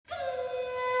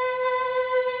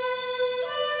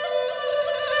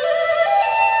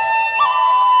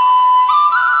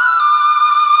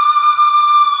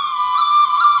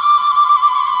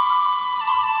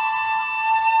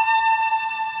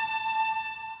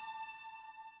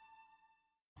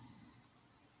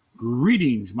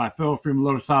Greetings, my fellow freedom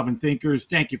lovers, sovereign thinkers.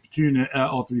 Thank you for tuning in to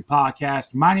L3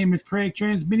 Podcast. My name is Craig,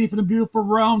 transmitting from the beautiful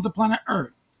realms of planet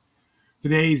Earth.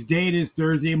 Today's date is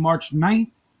Thursday, March 9th,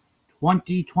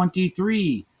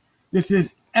 2023. This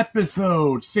is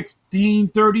episode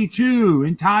 1632,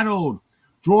 entitled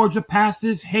Georgia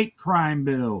Passes Hate Crime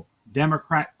Bill,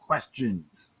 Democrat Questions.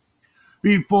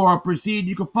 Before I proceed,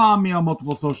 you can find me on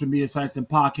multiple social media sites and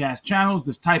podcast channels.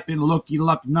 Just type in Loki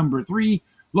Luck number 3,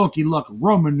 Loki Luck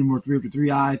Roman numeral 3 with 3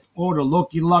 eyes, or the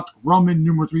Loki Luck Roman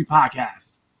numeral 3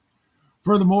 podcast.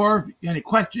 Furthermore, if you have any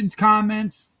questions,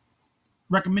 comments,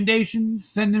 recommendations,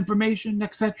 send information,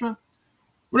 etc.,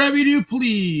 whatever you do,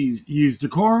 please use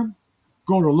decorum.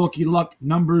 Go to Loki Luck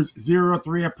numbers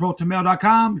 03 at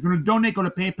protonmail.com. If you want to donate, go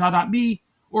to paypal.me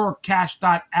or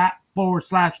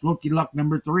cash.app/Loki Luck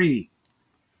number 3.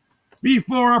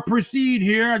 Before I proceed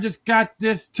here, I just got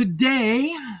this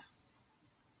today.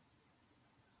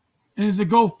 There's a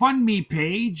GoFundMe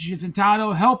page. It's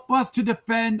entitled, Help Us to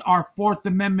Defend Our Fourth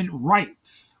Amendment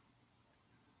Rights.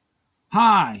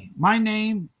 Hi, my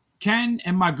name Ken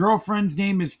and my girlfriend's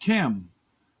name is Kim.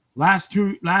 Last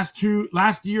year,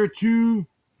 two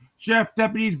sheriff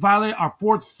deputies violated our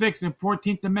 4th, 6th, and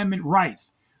 14th Amendment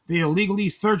rights. They illegally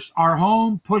searched our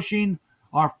home, pushing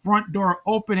our front door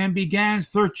open, and began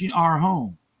searching our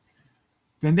home.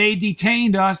 Then they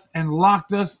detained us and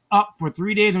locked us up for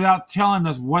 3 days without telling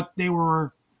us what they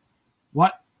were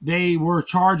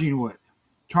charging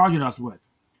us with,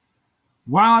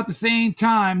 while at the same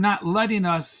time not letting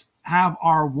us have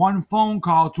our one phone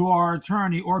call to our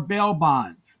attorney or bail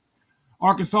bonds.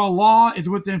 Arkansas law is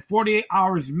within 48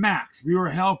 hours max. We were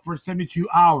held for 72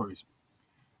 hours.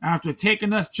 After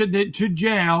taking us to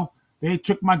jail, they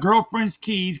took my girlfriend's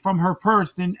keys from her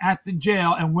person at the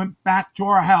jail and went back to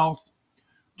our house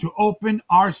to open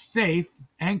our safe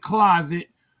and closet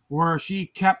where she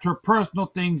kept her personal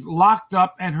things locked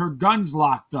up and her guns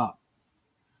locked up.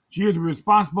 She is a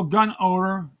responsible gun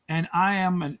owner, and I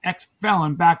am an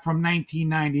ex-felon back from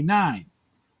 1999.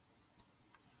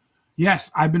 Yes,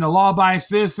 I've been a law-abiding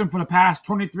citizen for the past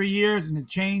 23 years and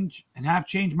have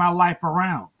changed my life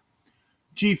around.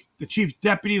 The chief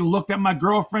deputy looked at my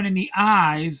girlfriend in the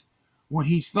eyes when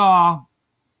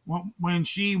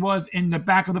she was in the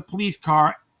back of the police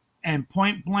car and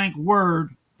point blank,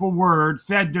 word for word,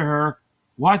 said to her,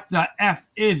 "What the F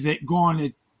is it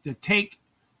going to take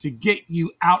to get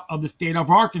you out of the state of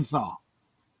Arkansas?"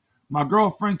 My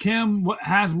girlfriend Kim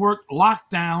has worked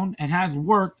lockdown and has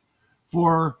worked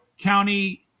for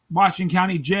Washington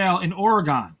County Jail in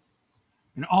Oregon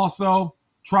and also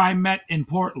TriMet in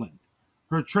Portland.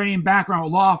 Her training background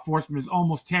with law enforcement is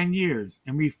almost 10 years,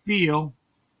 and we feel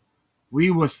we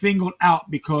were singled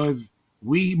out because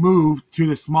we moved to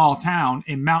the small town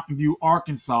in Mountain View,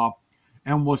 Arkansas,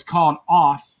 and was called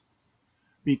off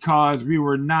because we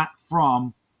were not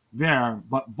from there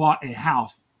but bought a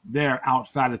house there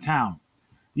outside of town.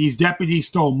 These deputies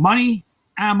stole money,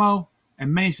 ammo,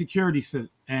 and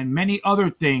many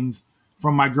other things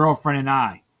from my girlfriend and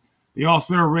I. They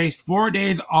also erased 4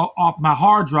 days off my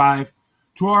hard drive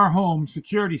to our home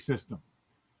security system.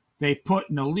 They put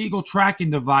an illegal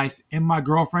tracking device in my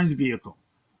girlfriend's vehicle.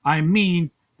 I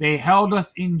mean, they held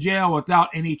us in jail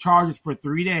without any charges for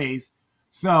 3 days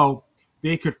so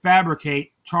they could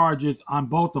fabricate charges on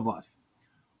both of us.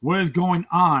 What is going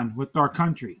on with our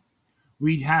country?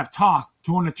 We have talked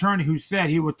to an attorney who said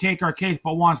he would take our case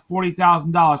but wants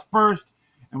 $40,000 first,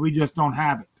 and we just don't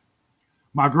have it.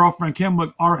 My girlfriend Kim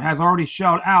has already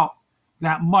shelled out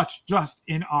that much just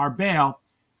in our bail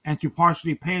and to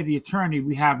partially pay the attorney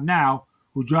we have now,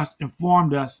 who just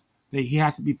informed us that he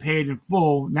has to be paid in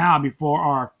full now before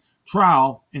our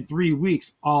trial in 3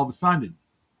 weeks all of a sudden.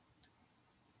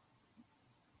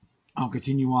 I'll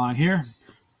continue on here.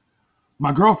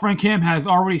 My girlfriend Kim has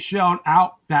already shelled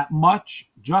out that much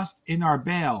just in our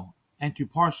bail and to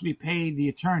partially pay the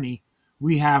attorney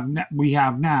we have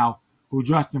now, who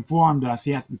just informed us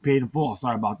he has to be paid in full.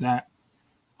 Sorry about that.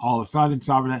 All of a sudden,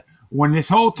 sorry about that. When this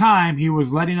whole time he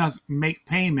was letting us make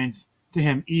payments to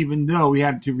him, even though we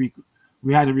had to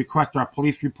request our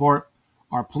police report,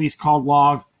 our police call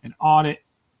logs, an audit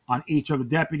on each of the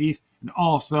deputies, and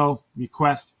also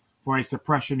request for a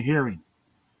suppression hearing.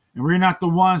 And we're not the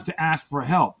ones to ask for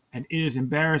help, and it is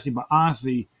embarrassing, but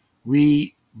honestly,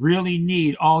 we really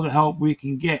need all the help we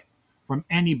can get from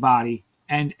anybody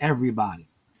and everybody.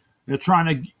 They're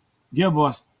trying to give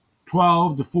us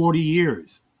 12 to 40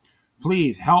 years.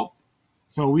 Please help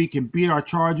so we can beat our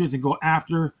charges and go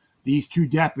after these two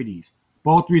deputies.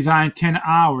 Both resigned 10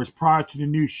 hours prior to the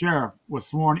new sheriff was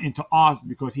sworn into office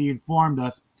because he informed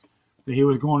us that he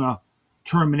was going to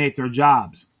terminate their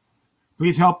jobs.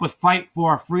 Please help us fight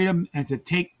for our freedom and to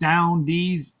take down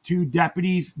these two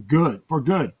deputies for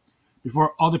good,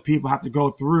 before other people have to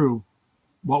go through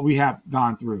what we have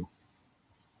gone through.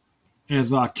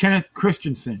 Is Kenneth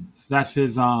Christensen. That's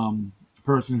his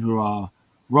person who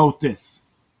wrote this.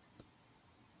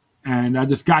 And I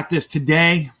just got this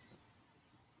today.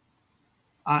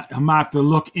 I might have to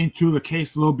look into the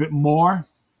case a little bit more.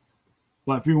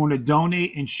 But if you want to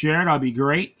donate and share, that'd be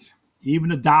great. Even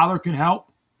 $1 can help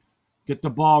get the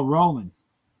ball rolling.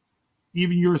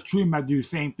 Even yours truly might do the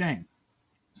same thing.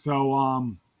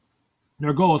 So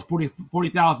their goal is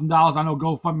 $40,000. I know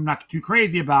GoFundMe not too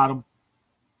crazy about them.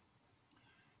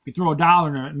 If you throw $1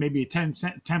 in there, maybe a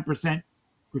 10%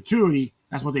 gratuity,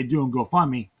 that's what they do in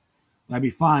GoFundMe. That'd be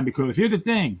fine, because here's the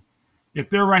thing. If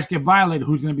their rights get violated,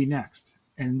 who's going to be next?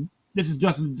 And this is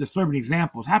just a disturbing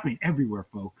example. It's happening everywhere,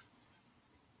 folks.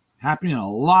 Happening in a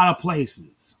lot of places.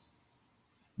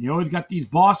 You always got these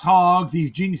boss hogs, these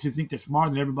geniuses think they're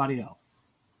smarter than everybody else.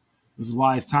 This is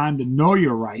why it's time to know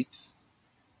your rights.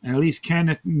 And at least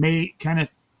Kenneth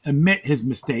admit his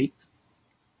mistake,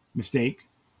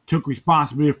 took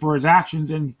responsibility for his actions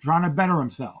and trying to better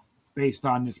himself based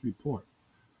on this report.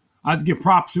 I'd like to give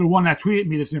props to the one that tweeted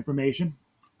me this information.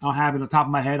 I don't have it on the top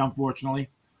of my head, unfortunately.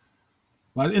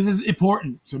 But it is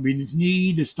important. So we just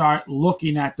need to start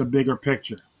looking at the bigger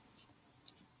picture.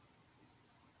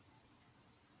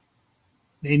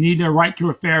 They need their right to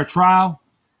a fair trial.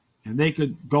 And they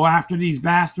could go after these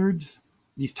bastards,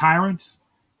 these tyrants,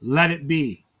 let it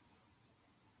be.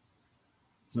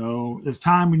 So it's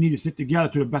time we need to sit together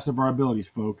to the best of our abilities,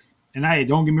 folks. And hey,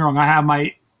 don't get me wrong, I have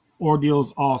my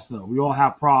ordeals also. We all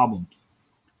have problems.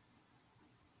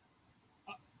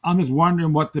 I'm just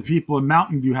wondering what the people in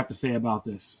Mountain View have to say about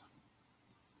this.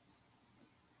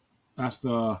 That's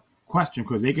the question,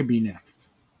 because they could be next.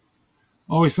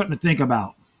 Always something to think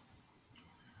about.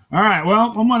 All right,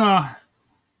 well, I'm going to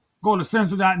go to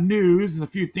Censor.news. There's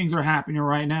a few things that are happening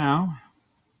right now.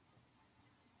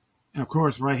 And of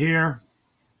course, right here,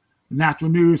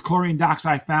 natural news, chlorine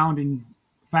dioxide found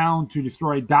to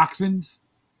destroy dioxins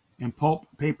in pulp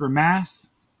paper mass.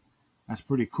 That's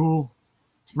pretty cool.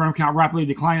 Sperm count rapidly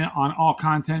declining on all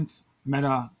contents.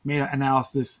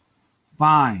 Meta-analysis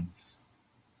finds.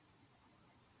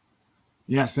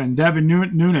 Yes, and Devin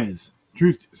Nunes,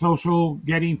 Truth Social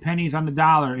getting pennies on the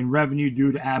dollar in revenue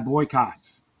due to ad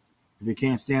boycotts. They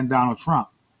can't stand Donald Trump.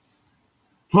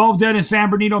 12 dead in San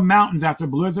Bernardino Mountains after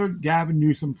blizzard. Gavin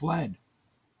Newsom fled.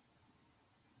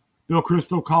 Bill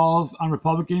Kristol calls on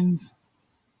Republicans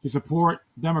to support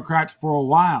Democrats for a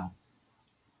while.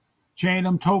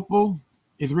 Channing Topol,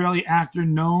 Israeli actor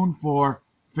known for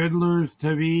Fiddler's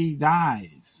TV,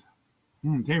 dies.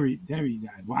 Terry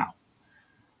died. Wow.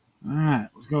 All right,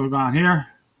 what's going on here?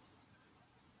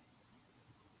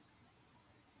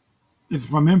 This is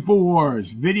from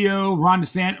InfoWars. Video, Ron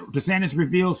DeSantis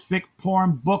reveals sick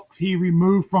porn books he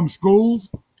removed from schools.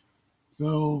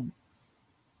 So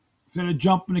instead of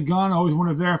jumping the gun, I always want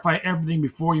to verify everything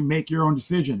before you make your own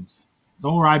decisions.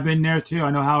 Don't worry, I've been there too.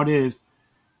 I know how it is.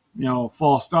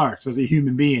 False starts as a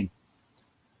human being.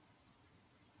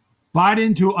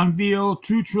 Biden to unveil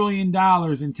 $2 trillion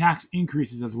in tax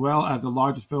increases, as well as the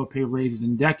largest federal pay raises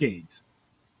in decades.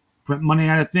 Print money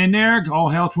out of thin air, all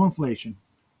hell to inflation.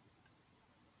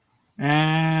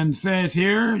 And says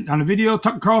here on the video,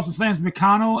 Tucker Carlson slams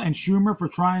McConnell and Schumer for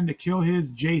trying to kill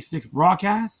his J6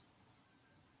 broadcast.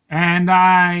 And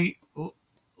I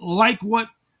like what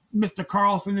Mr.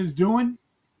 Carlson is doing.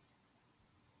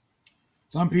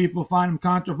 Some people find him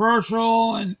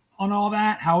controversial and on all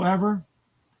that. However,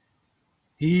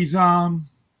 he's letting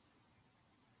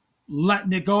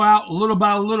it go out little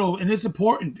by little, and it's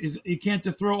important. You can't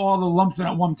just throw all the lumps in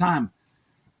at one time.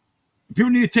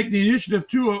 People need to take the initiative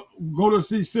to go to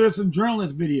see citizen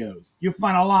journalist videos. You'll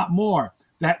find a lot more.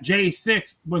 That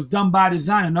J6 was done by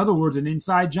design. In other words, an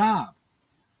inside job.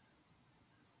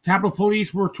 Capitol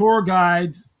Police were tour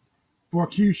guides for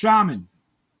Q Shaman.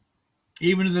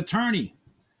 Even his attorney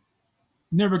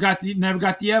never got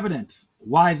the evidence.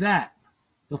 Why is that?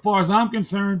 As far as I'm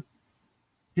concerned,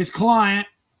 his client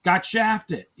got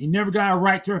shafted. He never got a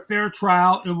right to a fair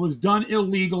trial. It was done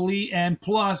illegally and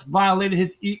plus violated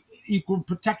his equal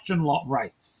protection law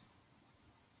rights.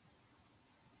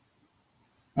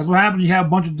 That's what happened. You have a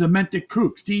bunch of demented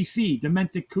kooks. DC,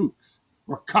 demented kooks.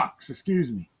 Or cucks, excuse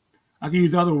me. I can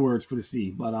use other words for the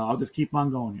C, but I'll just keep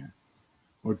on going here.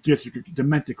 Or just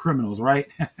demented criminals, right?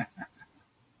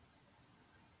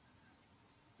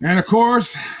 And of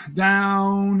course,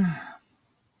 down.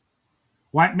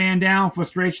 White man down.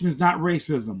 Frustration is not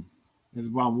racism. This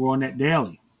is why we're on that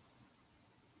daily.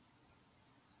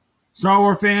 Star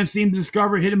Wars fans seem to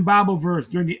discover hidden Bible verse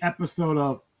during the episode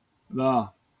of The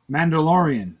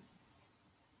Mandalorian.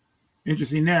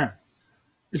 Interesting there.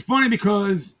 It's funny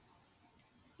because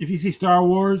if you see Star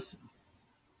Wars,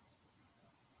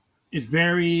 it's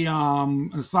very a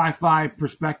sci-fi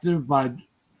perspective by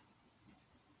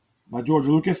George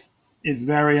Lucas. It's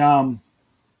very fighting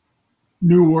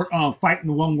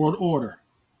the one world order.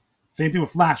 Same thing with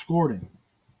Flash Gordon.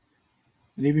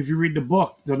 And even if you read the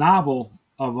book, the novel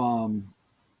of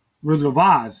Wizard of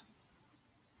Oz,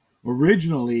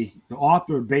 originally the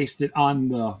author based it on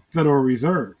the Federal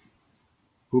Reserve,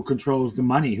 who controls the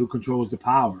money, who controls the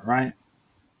power, right?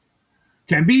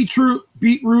 Can beetroot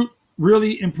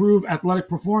really improve athletic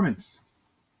performance?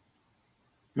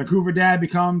 Vancouver dad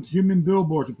becomes human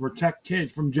billboard to protect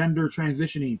kids from gender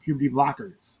transitioning puberty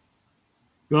blockers.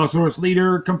 Belarus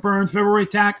leader confirms February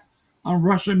attack on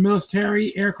Russian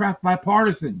military aircraft by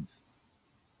partisans.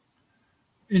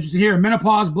 Interesting here,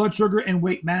 menopause, blood sugar, and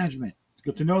weight management. It's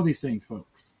good to know these things,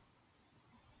 folks.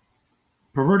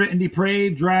 Perverted and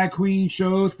depraved drag queen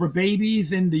shows for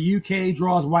babies in the UK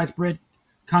draws widespread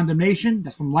condemnation.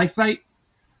 That's from LifeSite.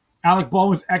 Alec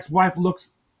Baldwin's ex-wife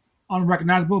looks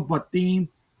unrecognizable, but theme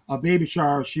of baby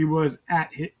shower she was at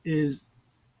is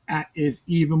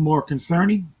even more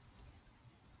concerning.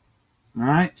 All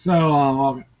right,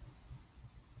 so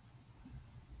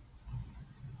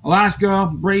Alaska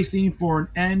bracing for an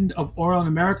end of oil in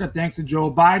America thanks to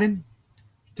Joe Biden.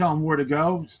 Tell them where to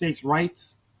go. States'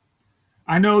 rights.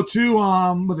 I know too.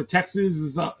 Was it Texas?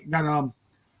 Is got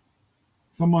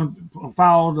someone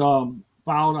filed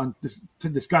on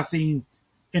discussing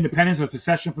independence or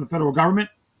secession from the federal government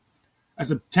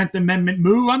as a 10th Amendment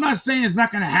move. I'm not saying it's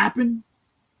not going to happen,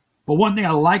 but one thing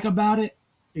I like about it,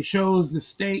 it shows the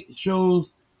state, it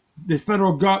shows the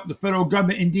federal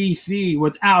government in D.C.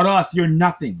 Without us, you're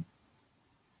nothing.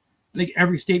 I think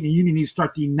every state in the union needs to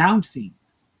start denouncing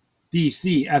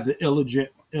D.C. as an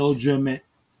illegitimate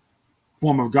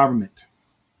form of government.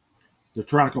 The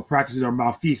tyrannical practices are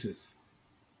malfeasance.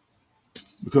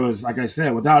 Because, like I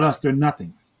said, without us, they're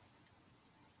nothing.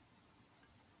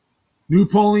 New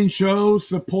polling shows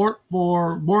support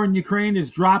for war in Ukraine is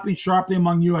dropping sharply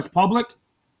among U.S. public.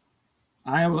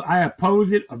 I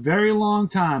oppose it a very long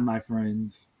time, my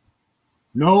friends.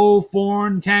 No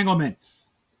foreign entanglements.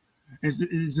 It's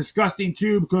disgusting,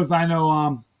 too, because I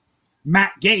know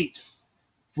Matt Gaetz,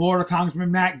 Florida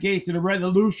Congressman Matt Gaetz, did a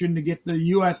resolution to get the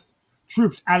U.S.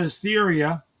 troops out of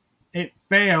Syria. It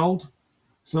failed.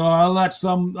 So I'll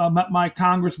let my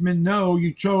congressman know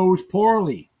you chose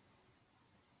poorly.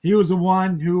 He was the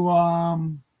one who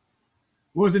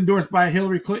was endorsed by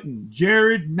Hillary Clinton,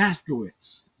 Jared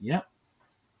Moskowitz. Yep.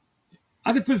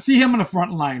 I could see him on the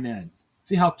front line then.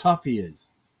 See how tough he is.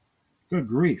 Good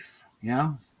grief. You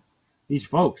know? These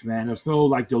folks, man, they're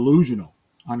so delusional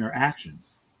on their actions.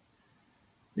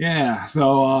 Yeah,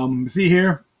 so see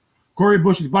here. Cori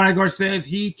Bush's bodyguard says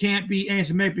he can't be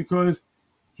anti-Semitic because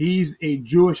he's a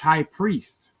Jewish high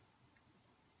priest.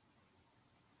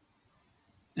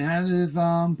 That is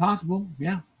possible,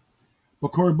 yeah.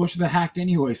 But Cori Bush is a hack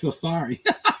anyway, so sorry.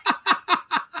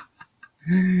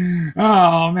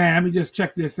 Oh, man, let me just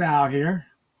check this out here.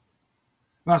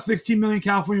 About 16 million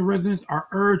California residents are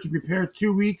urged to prepare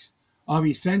 2 weeks of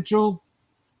essentials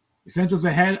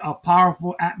ahead of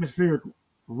powerful atmospheric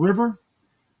river.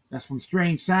 That's from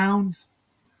Strange Sounds.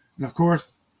 And, of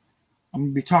course, I'm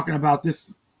going to be talking about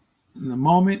this in a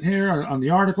moment here on the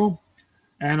article.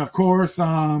 And, of course,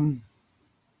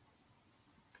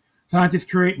 scientists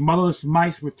create motherless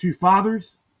mice with two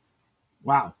fathers.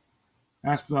 Wow.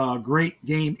 That's the Great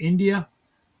Game India.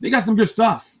 They got some good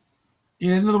stuff.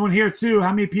 And another one here, too.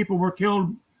 How many people were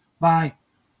killed by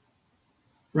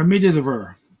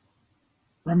remdesivir?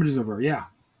 Remdesivir, yeah.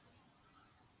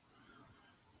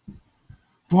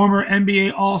 Former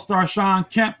NBA All-Star Shawn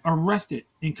Kemp arrested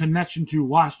in connection to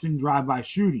Washington drive-by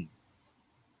shooting.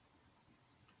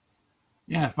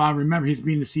 Yeah, if I remember, he's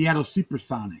being the Seattle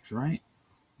Supersonics, right?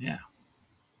 Yeah.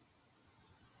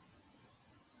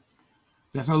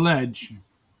 That's alleged.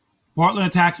 Portland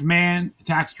attacks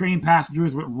train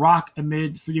passengers with rock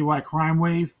amid citywide crime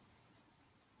wave.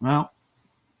 Well,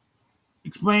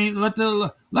 let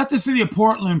the city of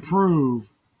Portland prove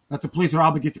that the police are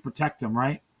obligated to protect them,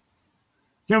 right?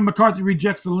 Kevin McCarthy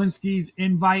rejects Zelensky's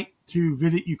invite to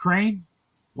visit Ukraine.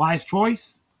 Wise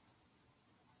choice.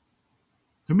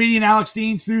 Comedian Alex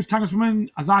Steen sues Congresswoman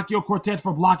Ocasio-Cortez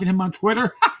for blocking him on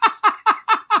Twitter.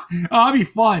 Oh, that'd be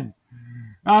fun.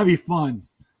 That'd be fun.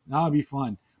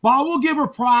 But I will give her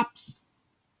props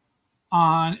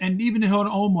on, and even Ilhan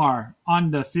Omar, on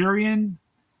the Syrian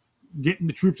getting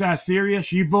the troops out of Syria.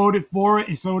 She voted for it,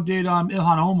 and so did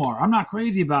Ilhan Omar. I'm not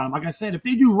crazy about them. Like I said, if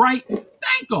they do right,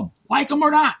 thank them. Like them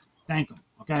or not, thank them.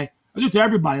 Okay? I do it to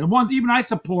everybody. The ones even I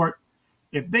support,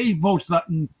 if they vote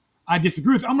something I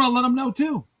disagree with, I'm going to let them know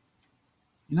too.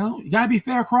 You know, you got to be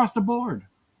fair across the board.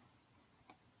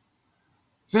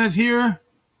 Says here,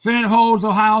 Senate holds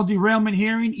Ohio derailment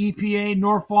hearing, EPA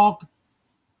Norfolk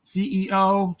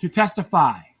CEO to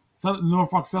testify.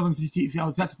 Norfolk Southern CEO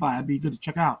to testify. That'd be good to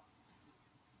check out.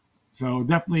 So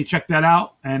definitely check that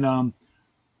out. And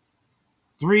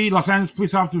 3 Los Angeles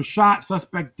police officers shot,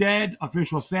 suspect dead,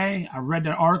 officials say. I read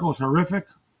that article. It's horrific.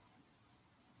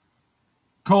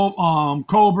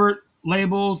 Colbert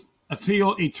labels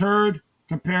Attila a turd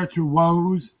compared to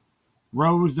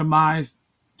Rose's demise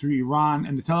to Iran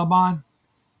and the Taliban.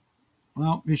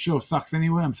 Well, this show sucks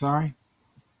anyway. I'm sorry.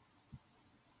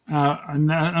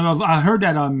 I heard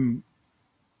that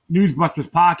Newsbusters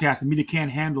podcast, the media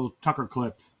can't handle Tucker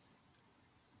clips.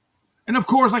 And of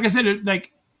course, like I said,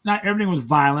 not everything was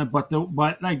violent, but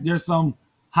like there's some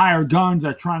higher guns that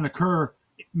are trying to try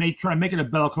to make it a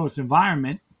bellicose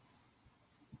environment.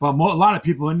 But a lot of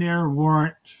people in there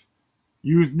weren't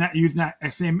using that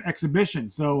same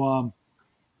exhibition. So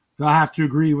I have to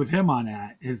agree with him on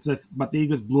that. But they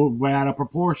just blew it way out of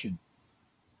proportion.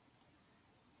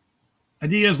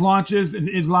 Adidas launches an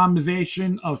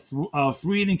Islamization of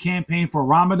Sweden campaign for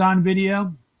Ramadan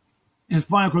video. And it's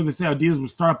funny because they say Adidas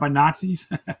was started by Nazis.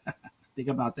 Think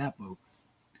about that, folks.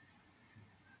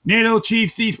 NATO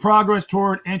chief sees progress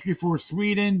toward entry for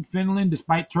Sweden, Finland,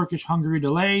 despite Turkish-Hungary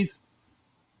delays.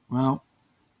 Well,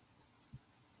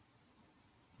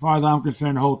 as far as I'm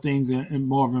concerned, the whole thing's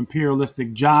more of an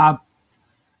imperialistic job.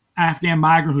 Afghan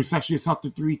migrant who sexually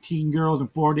assaulted 3 teen girls in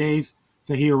 4 days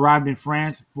said he arrived in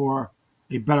France for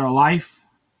a better life.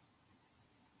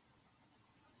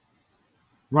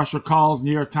 Russia calls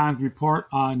New York Times report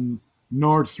on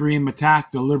Nord Stream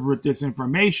attack deliberate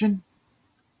disinformation.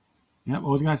 Yep, I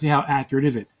was going to see how accurate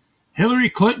is it. Hillary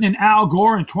Clinton and Al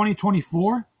Gore in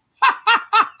 2024.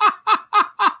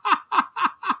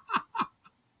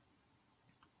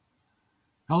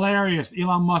 Hilarious.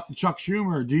 Elon Musk and Chuck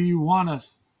Schumer. Do you want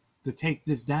us to take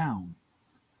this down?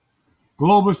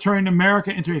 Globalists turning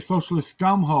America into a socialist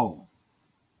scumhole.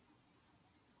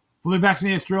 Fully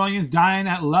vaccinated Australians dying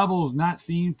at levels not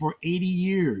seen for 80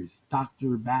 years.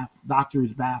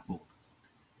 Doctors baffled.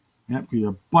 Yep,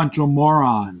 you're a bunch of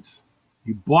morons.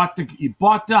 You bought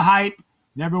the hype,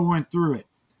 never went through it.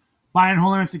 Biden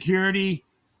Homeland Security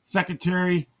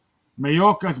Secretary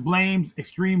Mayorkas blames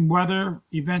extreme weather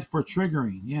events for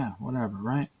triggering. Yeah, whatever,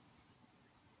 right?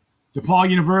 DePaul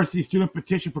University student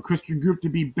petition for Christian group to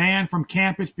be banned from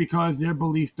campus because their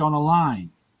beliefs don't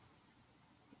align.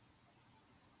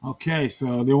 Okay,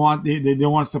 so they want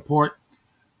to support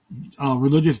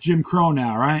religious Jim Crow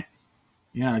now, right?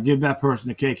 Yeah, give that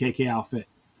person a KKK outfit.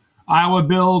 Iowa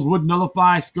bills would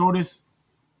nullify SCOTUS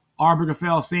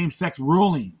Obergefell same-sex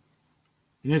ruling.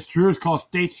 It is true. It's called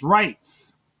states' rights.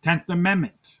 10th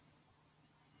Amendment.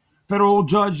 Federal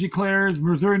judge declares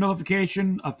Missouri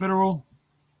nullification of federal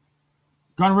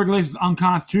gun regulations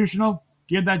unconstitutional.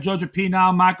 Give that judge a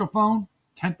penile microphone.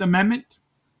 10th Amendment.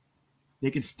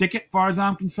 They can stick it, as far as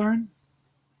I'm concerned.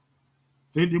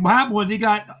 So what happened was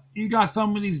you got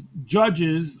some of these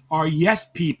judges are yes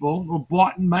people who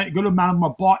bought and a good amount of them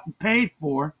are bought and paid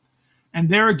for, and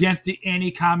they're against the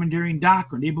anti-commandeering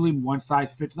doctrine. They believe one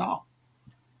size fits all.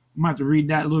 You might have to read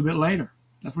that a little bit later.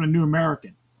 That's from the New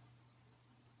American.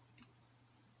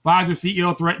 Pfizer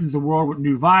CEO threatens the world with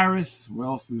new virus. What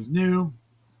else is new?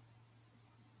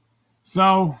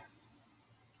 So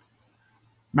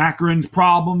Macron's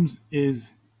problems is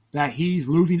that he's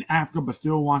losing Africa but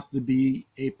still wants to be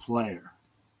a player.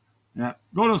 Yeah.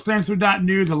 Go to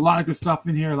censor.news. A lot of good stuff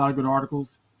in here, a lot of good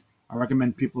articles. I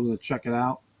recommend people to check it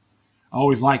out. I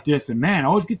always like this. And man, I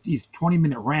always get these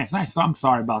 20-minute rants. I'm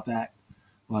sorry about that.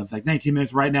 Well, it's like 19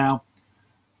 minutes right now.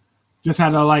 Just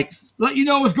had to let you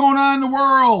know what's going on in the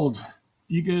world.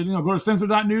 You can go to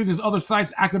censor.news. There's other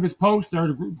sites, activist posts.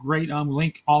 There's a great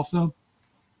link also.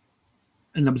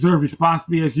 And observe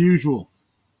responsibly as usual.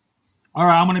 All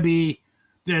right, I'm going to be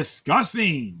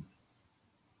discussing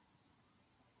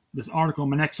this article in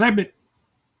my next segment.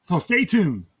 So stay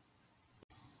tuned.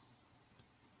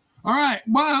 All right,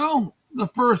 well, the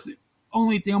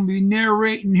only thing I'm going to be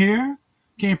narrating here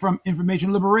came from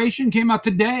Information Liberation, came out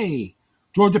today.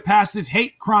 Georgia passes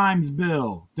hate crimes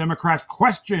bill. Democrats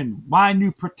question why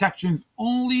new protections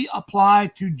only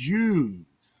apply to Jews.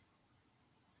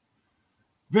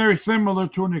 Very similar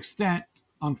to an extent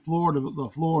on the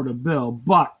Florida bill,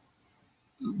 but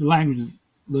the language is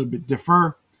a little bit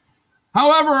differ.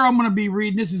 However, I'm going to be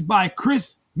reading this is by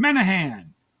Chris Menahan.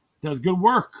 Does good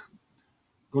work.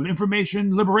 Go to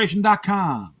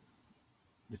informationliberation.com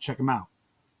to check him out.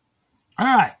 All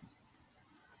right.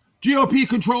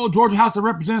 GOP-controlled Georgia House of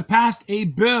Representatives passed a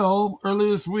bill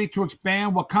earlier this week to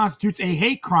expand what constitutes a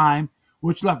hate crime,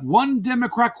 which left one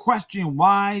Democrat questioning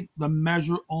why the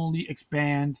measure only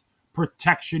expands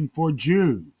protection for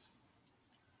Jews.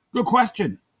 Good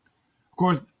question. Of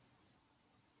course,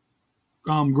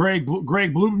 Greg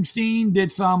Bluestein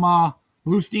did some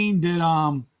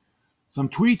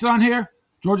tweets on here.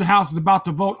 Georgia House is about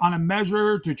to vote on a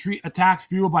measure to treat attacks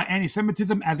fueled by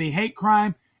anti-Semitism as a hate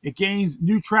crime. It gains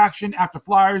new traction after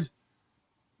flyers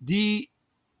denigrating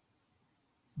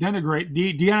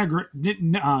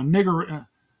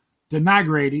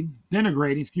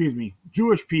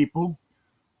Jewish people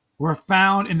were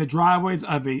found in the driveways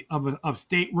of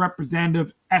State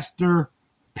Representative Esther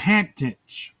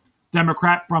Panitch,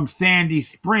 Democrat from Sandy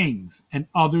Springs, and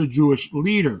other Jewish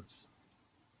leaders.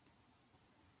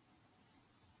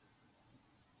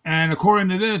 And according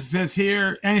to this, it says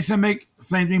here, anti-Semitic,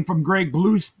 same thing from Greg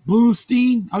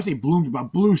Bluestein. I would say Bloom,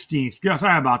 but Bluestein.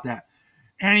 Sorry about that.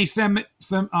 Anti-Semitic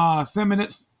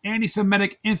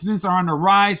incidents are on the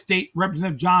rise. State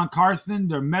Representative John Carson,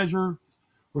 their measure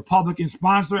Republican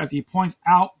sponsor, as he points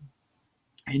out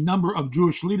a number of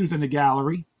Jewish leaders in the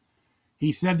gallery.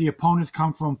 He said the opponents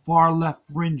come from far left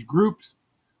fringe groups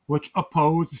which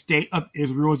oppose the state of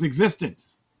Israel's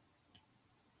existence.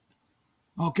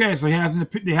 Okay, so they have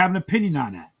an opinion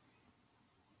on that.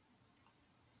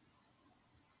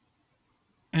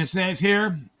 And it says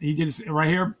here, he did it right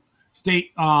here,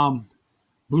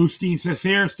 Bluestein says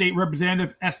here, State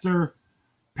Representative Esther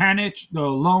Panitch, the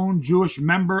lone Jewish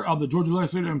member of the Georgia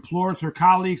legislature, implores her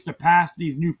colleagues to pass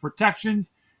these new protections.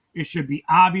 It should be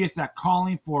obvious that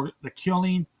calling for the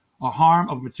killing or harm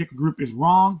of a particular group is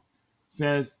wrong,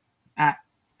 says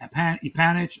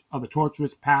Panitch of the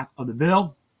torturous path of the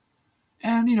bill.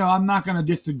 And, I'm not going to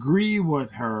disagree with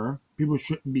her. People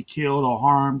shouldn't be killed or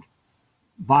harmed,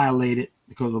 violated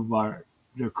because of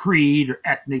their creed or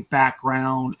ethnic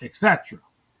background, etc.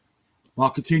 Well,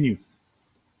 I'll continue.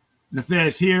 And it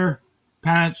says here,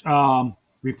 there's a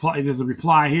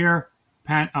reply here.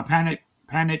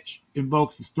 Panitch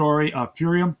invokes the story of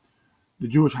Purim, the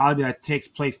Jewish holiday that takes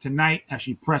place tonight, as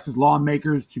she presses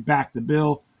lawmakers to back the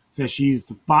bill. Says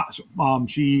she's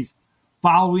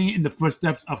following in the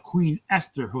footsteps of Queen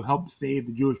Esther, who helped save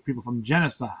the Jewish people from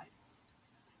genocide.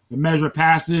 The measure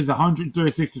passes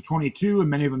 136 to 22, and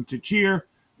many of them to cheer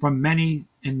from many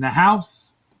in the House.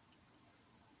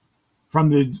 From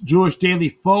the Jewish Daily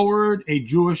Forward, a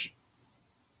Jewish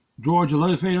Georgia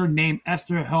legislator named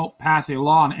Esther helped pass a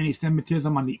law on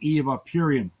anti-Semitism on the eve of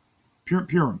Purim.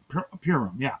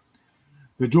 Yeah.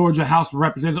 The Georgia House of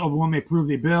Representatives overwhelmingly approved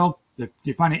the bill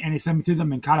defining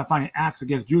anti-Semitism and codifying acts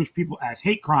against Jewish people as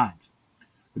hate crimes.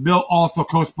 The bill also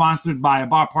co-sponsored by a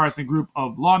bipartisan group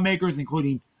of lawmakers,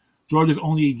 including Georgia's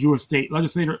only Jewish state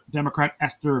legislator, Democrat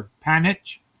Esther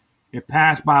Panitch. It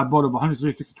passed by a vote of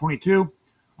 136 to 22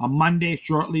 on Monday,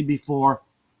 shortly before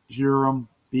Purim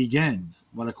begins.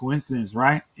 What a coincidence,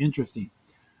 right? Interesting.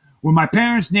 When my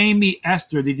parents named me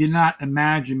Esther, they did not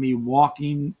imagine me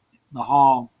walking the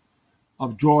hall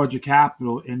of Georgia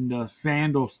Capitol in the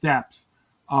sandal steps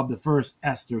of the first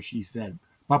Esther, she said.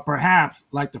 But perhaps,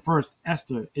 like the first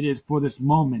Esther, it is for this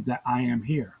moment that I am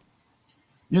here.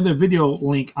 There's a video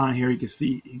link on here. You can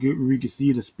see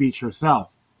the speech herself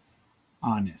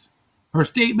on this. Her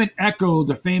statement echoed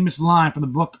the famous line from the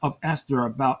book of Esther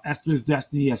about Esther's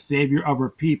destiny as savior of her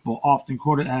people, often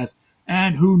quoted as,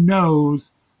 "And who knows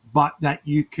but that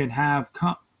you have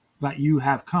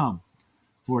come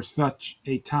for such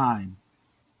a time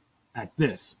at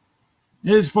this."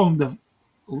 It is from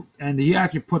and he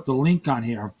actually put the link on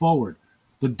here forward.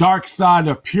 The Dark Side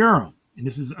of Purim, and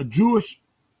this is a Jewish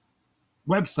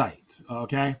website,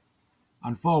 okay,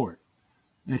 on forward.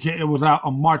 And it was out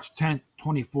on March 10th,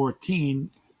 2014.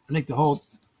 I think the whole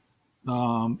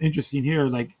interesting here,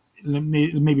 like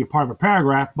maybe a part of a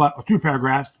paragraph, or two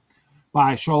paragraphs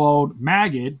by Shalom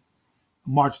Magid,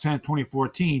 March 10th,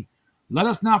 2014. Let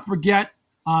us not forget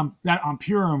that on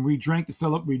Purim we drink to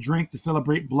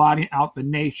celebrate blotting out the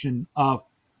nation of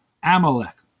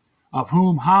Amalek, of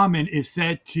whom Haman is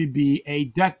said to be a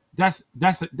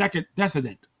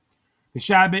dissident. The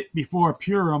Shabbat before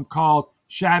Purim, called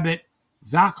Shabbat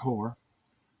Zachor,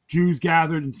 Jews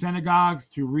gathered in synagogues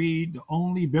to read the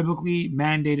only biblically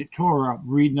mandated Torah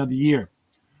reading of the year.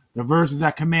 The verses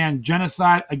that command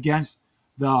genocide against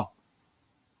the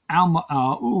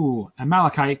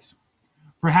Amalekites.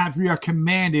 Perhaps we are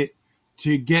commanded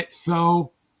to get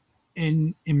so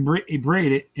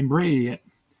embroidered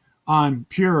on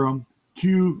Purim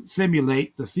to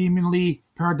simulate the seemingly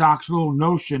paradoxical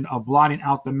notion of blotting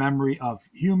out the memory of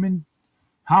Haman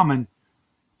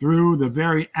through the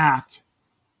very act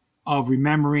of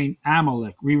remembering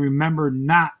Amalek. We remember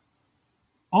not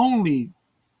only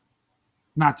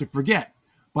not to forget,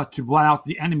 but to blot out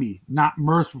the enemy, not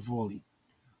mercifully,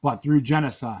 but through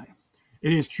genocide.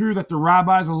 It is true that the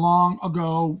rabbis long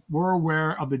ago were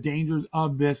aware of the dangers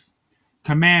of this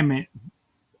commandment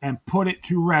and put it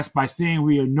to rest by saying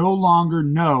we no longer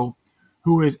know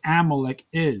who his Amalek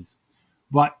is.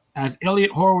 But as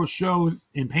Elliot Horowitz shows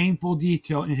in painful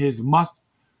detail in his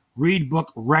must-read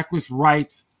book Reckless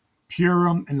Rights,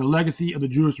 Purim, and the Legacy of the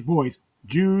Jewish Voice,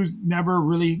 Jews never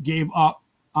really gave up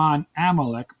on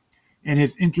Amalek. In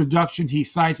his introduction, he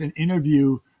cites an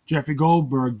interview Jeffrey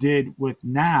Goldberg did with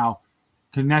now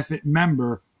Knesset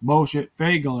member Moshe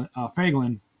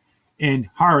Feiglin in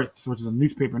Haaretz, which is a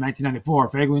newspaper in 1994.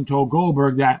 Feiglin told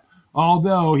Goldberg that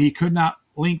although he could not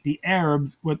link the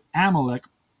Arabs with Amalek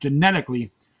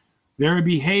genetically, their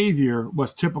behavior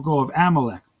was typical of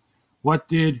Amalek. What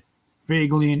did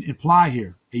Feiglin imply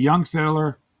here? A young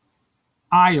settler,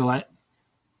 Ayelet,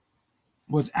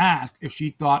 was asked if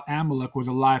she thought Amalek was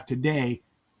alive today,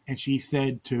 and she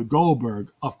said to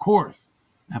Goldberg, "Of course,"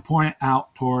 and pointed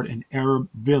out toward an Arab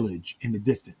village in the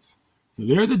distance. So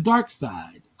there's the dark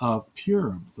side of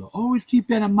Purim. So always keep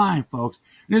that in mind, folks.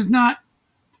 And it's not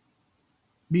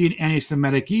being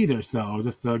anti-Semitic either. So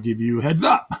just to give you a heads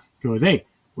up, because hey,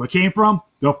 where it came from?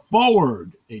 The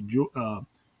Forward,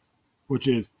 which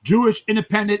is Jewish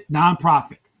independent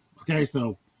nonprofit. Okay,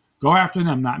 so go after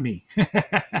them, not me.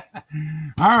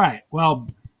 All right. Well,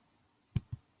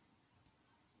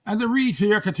 as it reads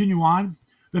here, continue on.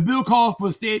 The bill calls for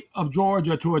the state of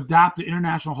Georgia to adopt the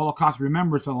International Holocaust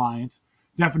Remembrance Alliance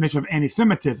definition of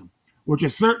anti-Semitism, which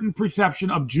is certain perception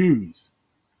of Jews,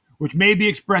 which may be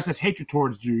expressed as hatred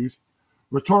towards Jews.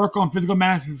 Rhetorical and physical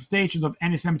manifestations of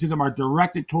anti-Semitism are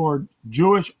directed toward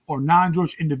Jewish or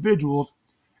non-Jewish individuals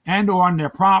and or on their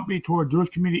property toward Jewish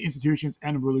community institutions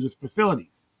and religious facilities.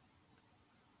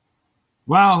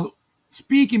 While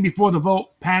speaking before the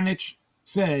vote, Panitch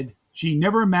said she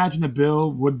never imagined a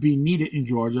bill would be needed in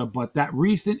Georgia, but that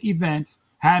recent events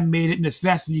had made it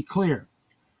necessity clear.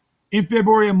 In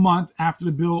February, a month after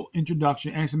the bill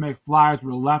introduction, anti-Semitic flyers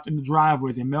were left in the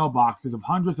driveways and mailboxes of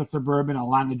hundreds of suburban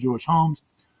Atlanta Jewish homes,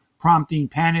 prompting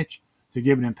Panitch to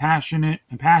give an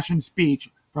impassioned speech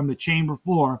from the chamber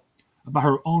floor about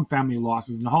her own family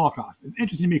losses in the Holocaust. It's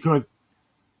interesting because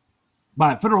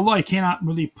by federal law, you cannot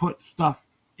really put stuff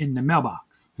in the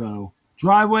mailbox. So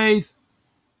driveways,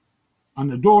 on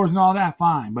the doors and all that,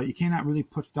 fine, but you cannot really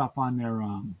put stuff on their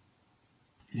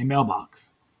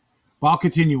mailbox. But I'll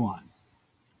continue on.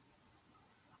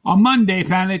 On Monday,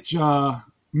 Panitch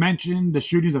mentioned the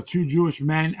shootings of two Jewish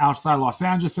men outside Los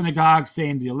Angeles synagogue,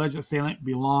 saying the alleged assailant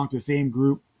belonged to the same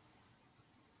group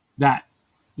that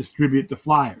distributed the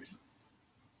flyers.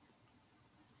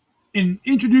 In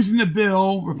introducing the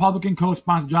bill, Republican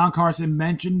co-sponsor John Carson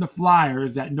mentioned the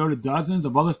flyers that noted dozens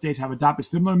of other states have adopted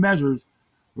similar measures,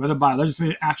 whether by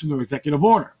legislative action or executive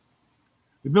order.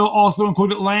 The bill also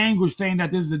included language saying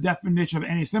that this is the definition of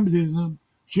anti-Semitism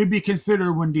should be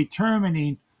considered when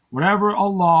determining whatever a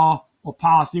law or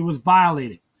policy was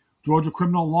violated. Georgia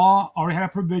criminal law already had a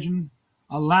provision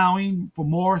allowing for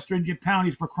more stringent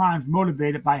penalties for crimes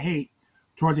motivated by hate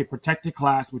towards a protected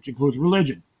class, which includes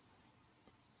religion.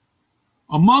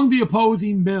 Among the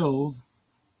opposing the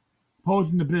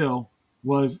bill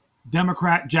was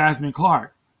Democrat Jasmine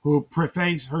Clark, who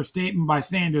prefaced her statement by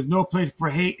saying there's no place for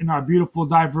hate in our beautiful,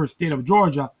 diverse state of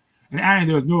Georgia, and adding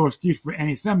there was no excuse for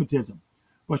anti-Semitism.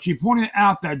 But she pointed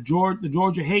out that the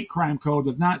Georgia Hate Crime Code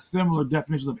does not similar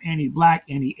definitions of anti-black,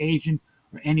 anti-Asian,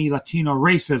 or anti-Latino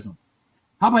racism.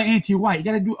 How about anti-white? You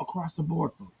got to do it across the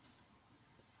board, folks.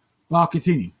 But I'll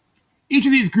continue. Each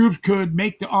of these groups could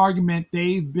make the argument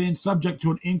they've been subject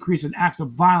to an increase in acts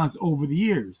of violence over the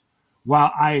years.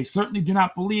 While I certainly do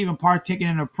not believe in partaking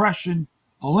in Impression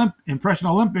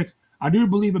Olympics, I do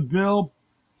believe a bill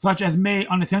such as may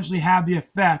unintentionally have the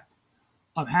effect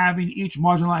of having each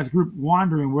marginalized group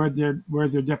wondering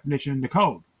where's their definition in the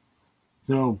code.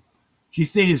 So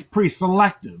she's saying it's pretty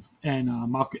selective, and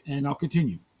I'll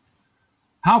continue.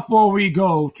 How far we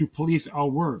go to police our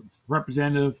words?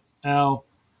 Representative L.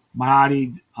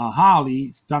 Mahdi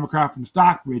Holly, Democrat from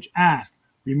Stockbridge, asked,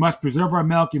 "We must preserve our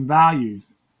American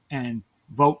values and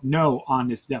vote no on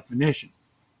this definition."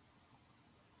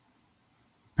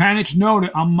 Panitch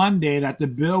noted on Monday that the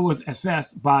bill was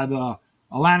assessed by the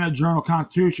Atlanta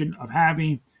Journal-Constitution of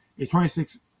having a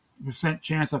 26%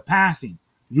 chance of passing.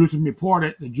 Jerusalem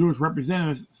reported the Jewish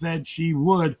representative said she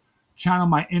would channel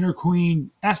my inner Queen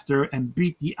Esther and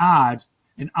beat the odds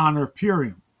in honor of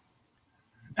Purim.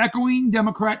 Echoing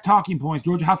Democrat talking points,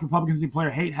 Georgia House Republicans declare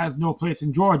hate has no place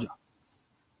in Georgia.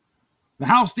 The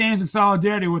House stands in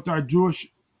solidarity with our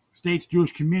state's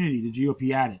Jewish community, the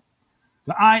GOP added.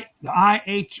 The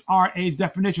IHRA's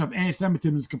definition of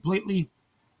anti-Semitism is completely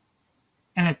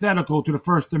antithetical to the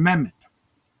First Amendment.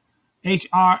 The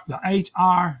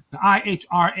IHRA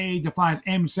defines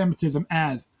anti-Semitism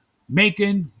as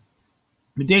making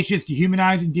mendacious,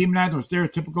 dehumanizing, demonizing, or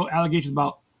stereotypical allegations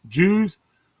about Jews,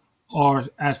 or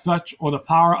as such, or the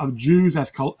power of Jews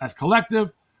as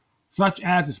collective, such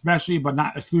as, especially but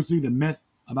not exclusively, the myth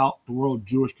about the world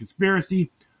Jewish conspiracy,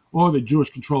 or the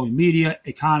Jewish controlling media,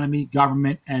 economy,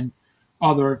 government, and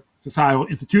other societal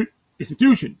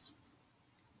institutions.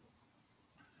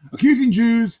 Accusing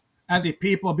Jews as a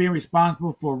people of being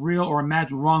responsible for real or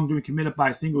imagined wrongdoing committed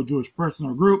by a single Jewish person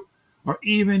or group, or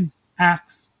even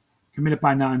acts committed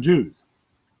by non-Jews.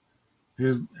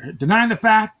 Denying the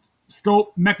fact,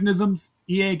 scope, mechanisms,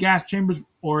 EA gas chambers,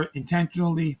 or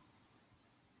intentionality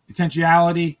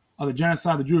of the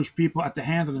genocide of the Jewish people at the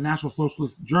hands of the National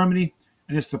Socialist Germany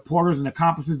and its supporters and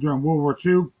accomplices during World War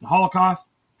II, the Holocaust.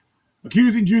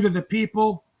 Accusing Jews as a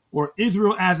people or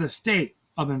Israel as a state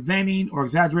of inventing or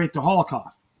exaggerating the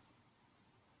Holocaust.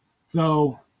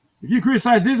 So, if you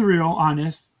criticize Israel on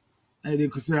this, they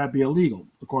consider that to be illegal,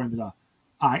 according to the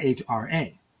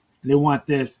IHRA. They want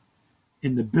this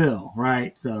in the bill,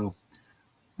 right? So,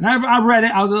 and I've read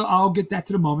it. I'll get that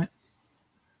to the moment.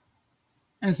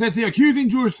 And it says here, accusing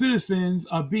Jewish citizens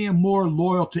of being more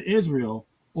loyal to Israel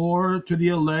or to the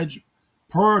alleged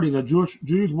priorities of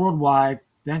Jews worldwide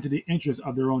than to the interests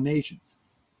of their own nations.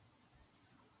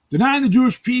 Denying the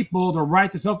Jewish people the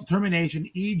right to self-determination,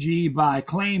 e.g. by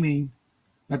claiming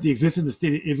that the existence of the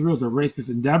state of Israel is a racist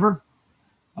endeavor.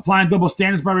 Applying double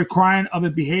standards by requiring of a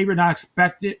behavior not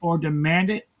expected or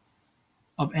demanded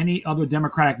of any other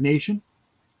democratic nation.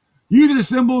 Using the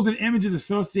symbols and images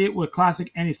associated with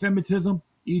classic anti-Semitism,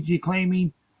 e.g.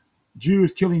 claiming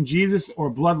Jews killing Jesus or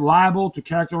blood libel to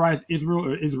characterize Israel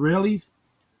or Israelis.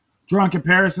 Drawing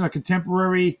comparison of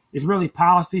contemporary Israeli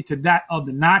policy to that of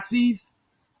the Nazis.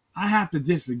 I have to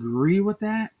disagree with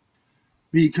that.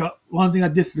 Because one thing I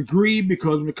disagree,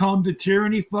 because when it comes to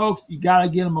tyranny, folks, you got to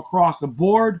get them across the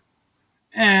board.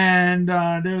 And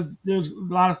there's a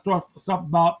lot of stuff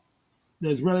about the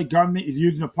Israeli government is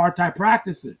using apartheid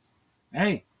practices.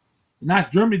 Hey,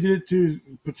 Nazi Germany did it to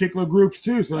particular groups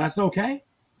too, so that's okay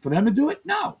for them to do it?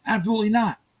 No, absolutely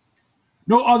not.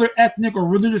 No other ethnic or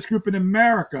religious group in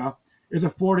America is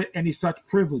afforded any such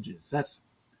privileges. That's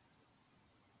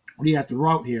what you have to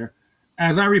write here.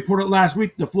 As I reported last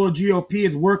week, the Florida GOP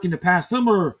is working to pass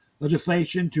similar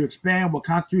legislation to expand what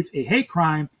constitutes a hate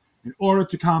crime in order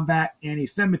to combat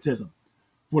anti-Semitism.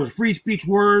 For the free speech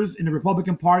wars in the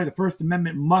Republican Party, the First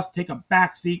Amendment must take a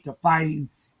backseat to fighting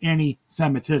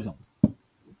anti-Semitism.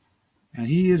 And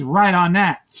he is right on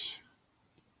that.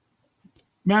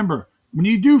 Remember, when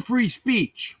you do free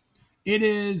speech, it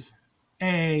is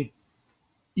you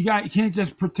can't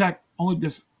just protect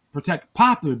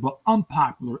popular, but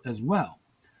unpopular as well.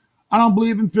 I don't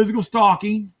believe in physical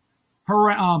stalking,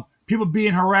 people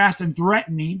being harassed and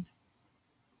threatening,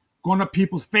 going up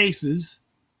people's faces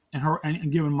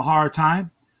and giving them a hard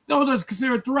time. Those are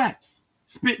considered threats.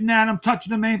 Spitting at them,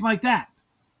 touching them, anything like that.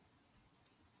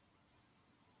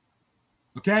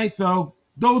 Okay, so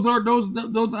those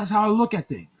that's how I look at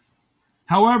things.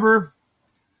 However,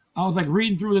 I was like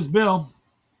reading through this bill,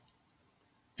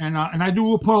 and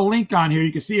we'll put a link on here.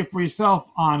 You can see it for yourself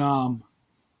on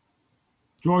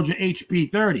Georgia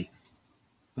HB 30,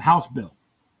 the House bill.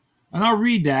 And I'll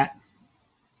read that.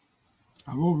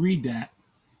 I will read that.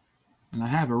 And I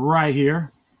have it right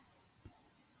here.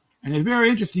 And it's very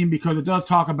interesting because it does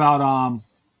talk about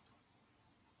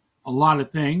a lot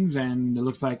of things, and it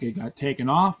looks like it got taken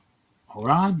off. Hold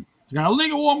on. I got to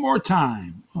link it one more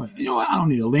time. You know what? I don't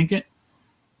need to link it.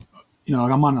 You know,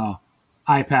 I'm on an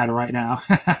iPad right now.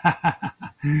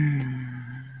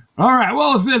 All right.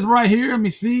 Well, it says right here, let me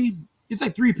see. It's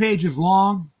like 3 pages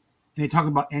long, and they talk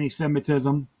about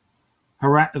anti-Semitism,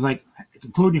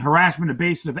 including harassment on the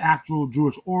basis of actual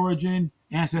Jewish origin,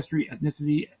 ancestry,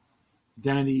 ethnicity,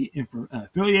 identity,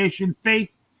 affiliation,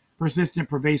 faith, persistent,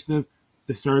 pervasive,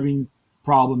 disturbing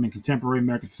problem in contemporary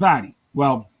American society.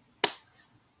 Well,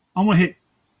 I'm going to hit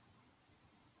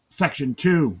section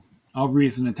 2. I'll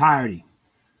read this in entirety,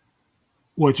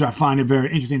 which I find it very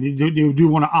interesting. They do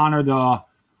want to honor the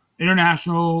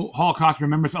International Holocaust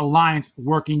Remembrance Alliance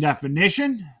working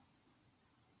definition.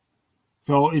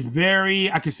 So it's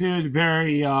I consider it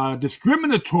very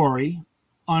discriminatory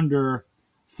under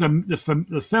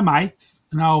the Semites.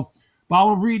 Now, but I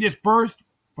will read this first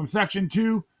from section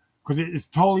 2 because it's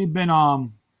totally been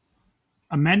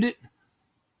amended.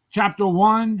 Chapter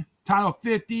 1, Title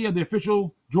 50 of the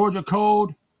official Georgia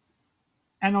Code,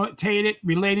 annotated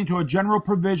relating to a general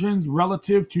provisions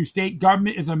relative to state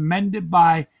government, is amended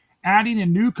by adding a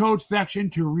new code section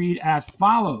to read as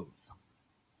follows.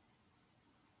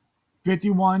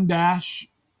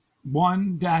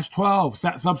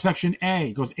 51-1-12, subsection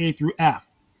A, goes A through F.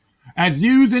 As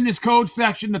used in this code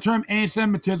section, the term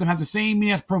anti-Semitism has the same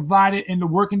meaning as provided in the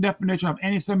working definition of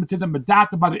anti-Semitism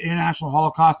adopted by the International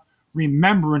Holocaust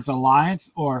Remembrance Alliance,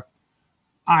 or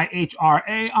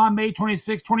IHRA, on May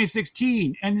 26,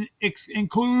 2016, and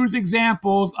includes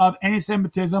examples of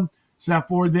anti-Semitism set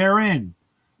forth therein.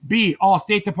 B. All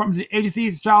state departments and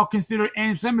agencies shall consider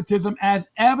anti-Semitism as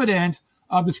evidence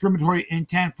of discriminatory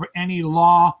intent for any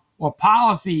law or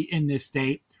policy in this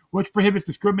state which prohibits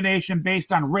discrimination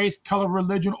based on race, color,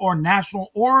 religion, or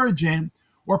national origin,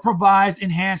 or provides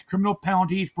enhanced criminal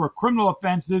penalties for criminal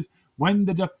offenses when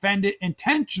the defendant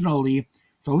intentionally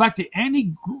selected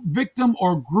any victim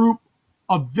or group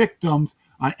of victims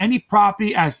on any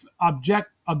property as object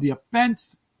of the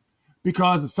offense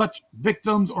because of such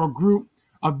victims or group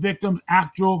of victims'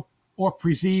 actual or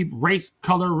perceived race,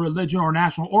 color, religion, or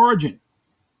national origin.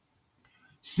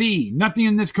 C. Nothing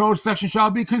in this code section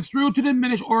shall be construed to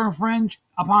diminish or infringe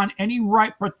upon any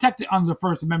right protected under the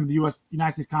First Amendment of the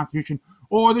United States Constitution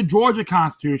or the Georgia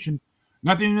Constitution.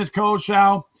 Nothing in this code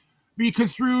shall be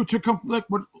construed to conflict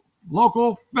with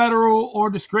local, federal,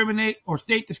 or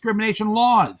state discrimination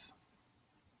laws.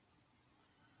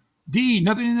 D.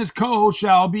 Nothing in this code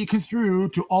shall be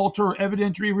construed to alter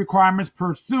evidentiary requirements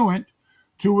pursuant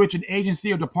to which an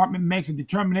agency or department makes a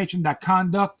determination that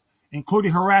conduct,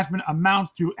 including harassment,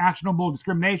 amounts to actionable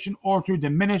discrimination or to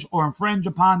diminish or infringe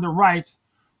upon the rights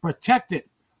protected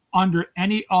under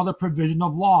any other provision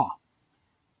of law.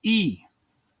 E.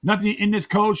 Nothing in this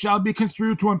code shall be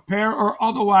construed to impair or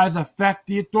otherwise affect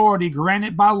the authority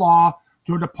granted by law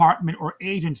to a department or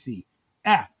agency.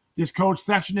 F. This code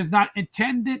section is not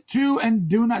intended to and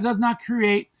does not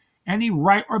create any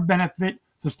right or benefit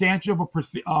substantial of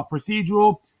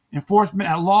procedural enforcement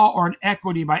at law or in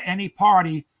equity by any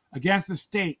party against the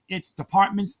state, its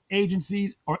departments,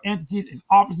 agencies, or entities, its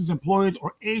officers, employees,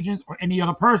 or agents, or any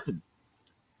other person.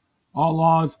 All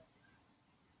laws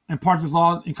and parts of this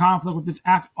law in conflict with this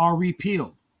act are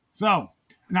repealed. So,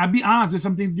 and I'll be honest, there's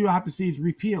some things you have to see is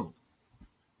repealed.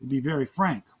 To be very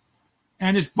frank.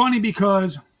 And it's funny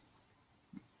because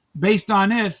based on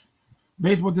this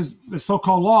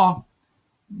so-called law,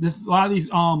 a lot of these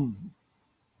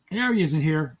areas in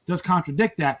here does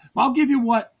contradict that. But I'll give you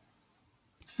what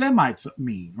Semites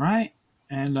mean, right?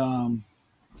 And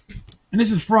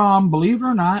this is from, believe it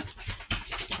or not,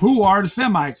 Who Are the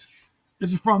Semites?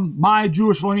 This is from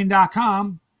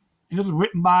myjewishlearning.com, and it was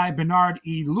written by Bernard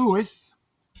E. Lewis.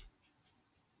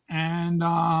 And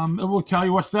it will tell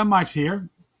you what Semites here.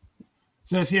 It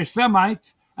says here,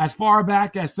 Semites, as far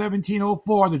back as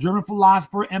 1704, the German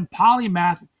philosopher and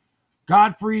polymath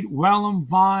Gottfried Wilhelm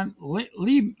von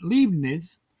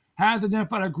Leibniz has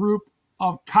identified a group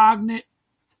of cognate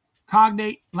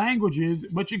languages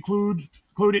which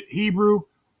included Hebrew,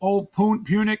 Old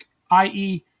Punic,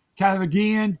 i.e.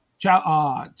 Catalan,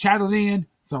 Chaldean,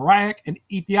 Syriac, and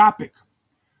Ethiopic.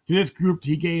 To this group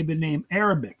he gave the name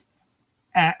Arabic,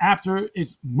 after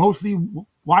it's mostly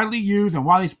widely used and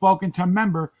widely spoken to a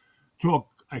member. To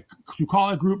call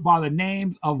a group by the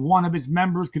names of one of its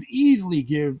members could easily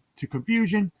give to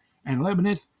confusion, and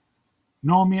Leibniz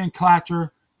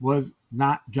nomenclature was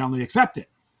not generally accepted.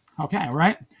 Okay,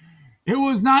 right? It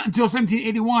was not until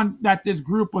 1781 that this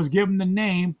group was given the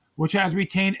name, which has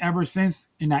retained ever since.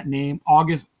 In that name,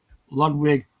 August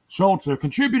Ludwig Schultzer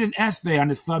contributed an essay on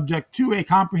this subject to a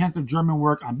comprehensive German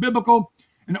work on biblical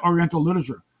and Oriental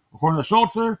literature. According to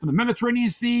Schultzer, from the Mediterranean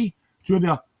Sea to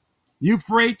the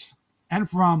Euphrates, and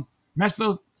from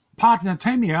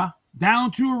Mesopotamia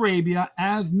down to Arabia,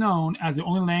 as known as the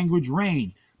only language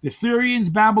reigned. The Syrians,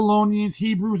 Babylonians,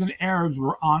 Hebrews, and Arabs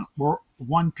were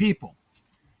one people.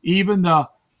 Even the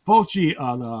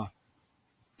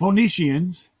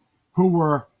Phoenicians, who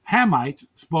were Hamites,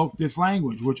 spoke this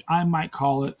language, which I might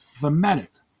call it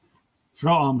Semitic.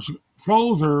 So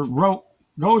Schultzer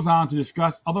goes on to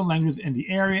discuss other languages in the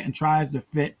area and tries to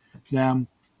fit them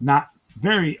not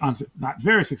very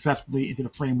successfully into the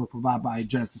framework provided by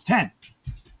Genesis 10.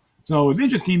 So it's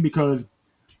interesting because,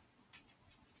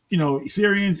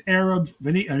 Syrians, Arabs,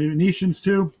 Venetians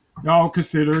too, they're all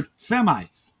considered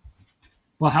Semites.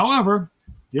 But however,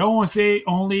 They only say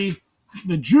only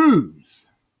the Jews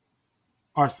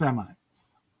are Semites.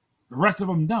 The rest of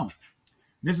them don't.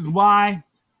 This is why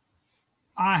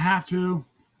I have to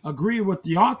agree with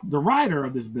the writer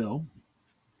of this bill,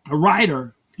 of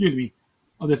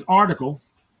this article,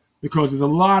 because there's a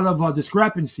lot of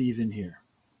discrepancies in here.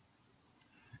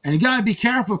 And you got to be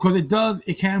careful because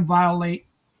it can violate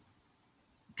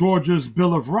Georgia's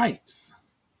Bill of Rights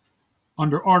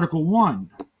under Article 1,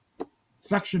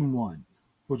 Section 1,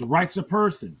 which rights of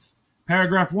persons.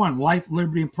 Paragraph 1, life,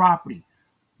 liberty, and property.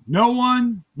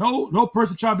 No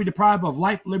person shall be deprived of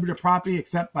life, liberty, or property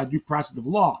except by due process of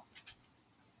law.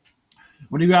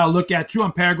 When you got to look at too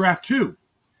on paragraph 2,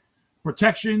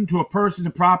 protection to a person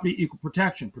and property equal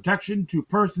protection. Protection to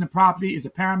person and property is a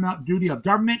paramount duty of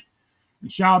government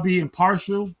and shall be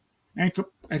impartial and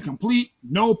complete.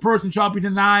 No person shall be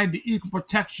denied the equal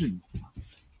protection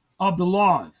of the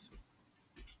laws.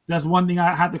 That's one thing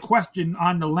I had to question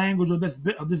on the language of this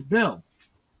bill,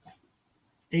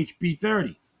 HB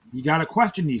 30. You got to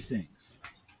question these things.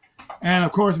 And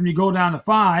of course, when you go down to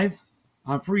 5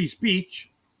 on free speech,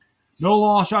 no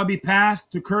law shall be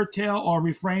passed to curtail or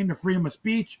refrain the freedom of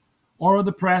speech or of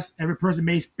the press. Every person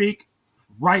may speak,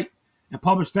 write, and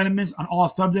publish sentiments on all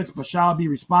subjects, but shall be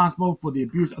responsible for the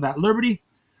abuse of that liberty.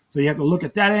 So you have to look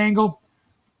at that angle.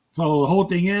 So the whole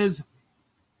thing is,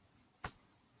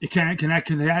 can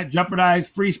that jeopardize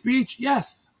free speech?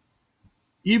 Yes.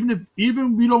 Even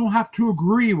we don't have to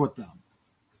agree with them,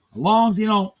 as long as you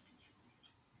don't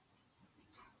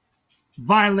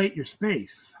violate your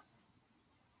space.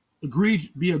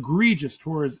 Be egregious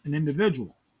towards an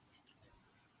individual.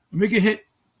 And we can hit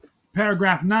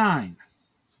paragraph 9.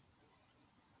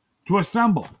 To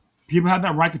assemble. People have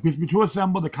that right to peaceably to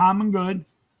assemble the common good,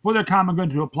 for their common good,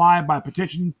 to apply by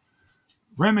petition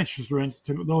remonstrance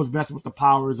to those vested with the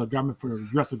powers of government for the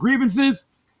redress of grievances.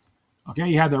 Okay,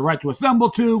 you have the right to assemble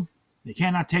too. They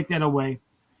cannot take that away.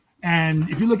 And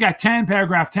if you look at 10,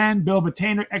 paragraph 10, bill of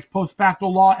attainder, ex post facto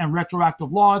law, and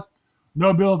retroactive laws.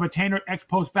 No bill of attainder, ex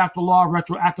post facto law,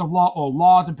 retroactive law, or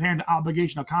laws impairing the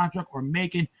obligation of contract or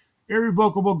making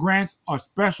irrevocable grants of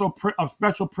special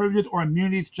privileges or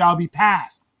immunities shall be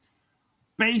passed.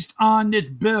 Based on this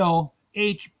bill,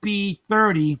 HB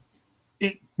 30,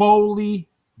 it boldly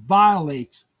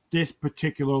violates this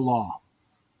particular law.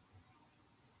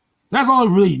 That's all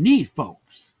you really need,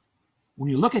 folks. When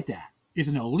you look at that, it's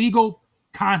an illegal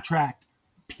contract,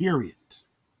 period.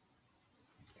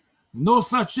 No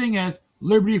such thing as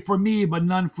liberty for me, but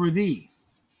none for thee.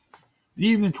 And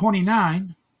even in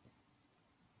 29,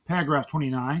 paragraph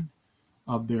 29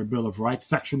 of their Bill of Rights,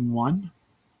 section 1,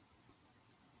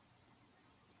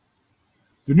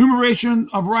 the enumeration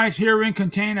of rights herein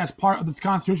contained as part of this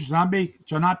Constitution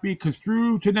shall not be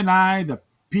construed to deny the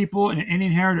people any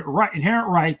inherent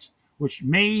rights which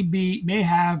may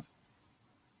have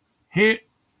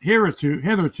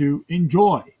hitherto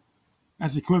enjoy.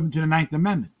 That's equivalent to the 9th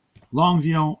Amendment. As long as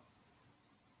you don't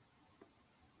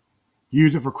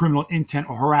use it for criminal intent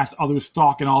or harass others,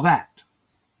 stalk, and all that.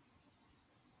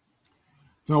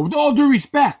 So with all due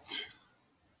respect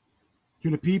to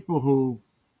the people who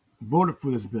voted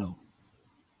for this bill,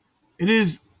 it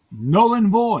is null and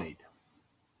void,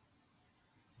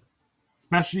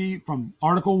 especially from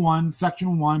Article 1,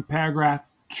 Section 1, Paragraph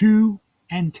 2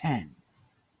 and 10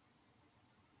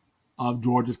 of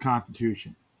Georgia's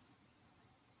Constitution.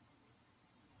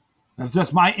 That's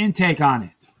just my intake on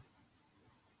it.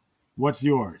 What's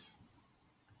yours?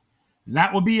 And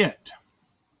that will be it.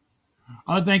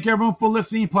 I want to thank everyone for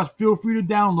listening. Plus, feel free to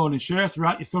download and share us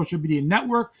throughout your social media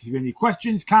networks. If you have any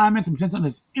questions, comments, and something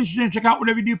that's interesting, check out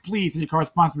whatever you do, please send your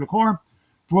correspondence to the Quorum.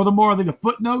 Furthermore, leave the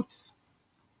footnotes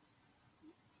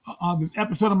of this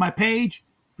episode on my page.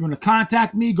 If you want to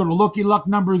contact me, go to LokiLuck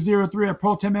number 03 at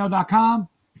protonmail.com.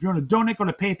 If you want to donate, go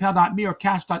to paypal.me or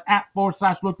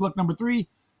cash.app/LokiLuck number 3.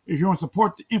 If you want to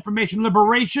support the information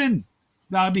liberation,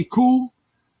 that would be cool.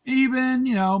 Even,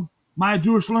 my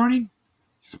Jewish learning,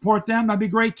 support them, that'd be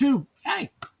great too.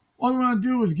 Hey, all we want to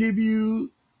do is give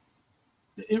you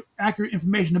the accurate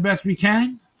information the best we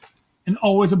can and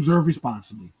always observe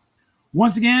responsibly.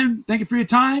 Once again, thank you for your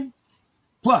time.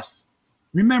 Plus,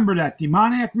 remember that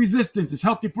demoniac resistance is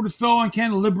healthy for the soul and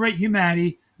can liberate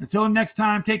humanity. Until next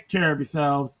time, take care of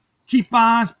yourselves. Keep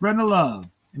on spreading the love,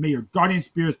 and may your guardian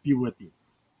spirits be with you.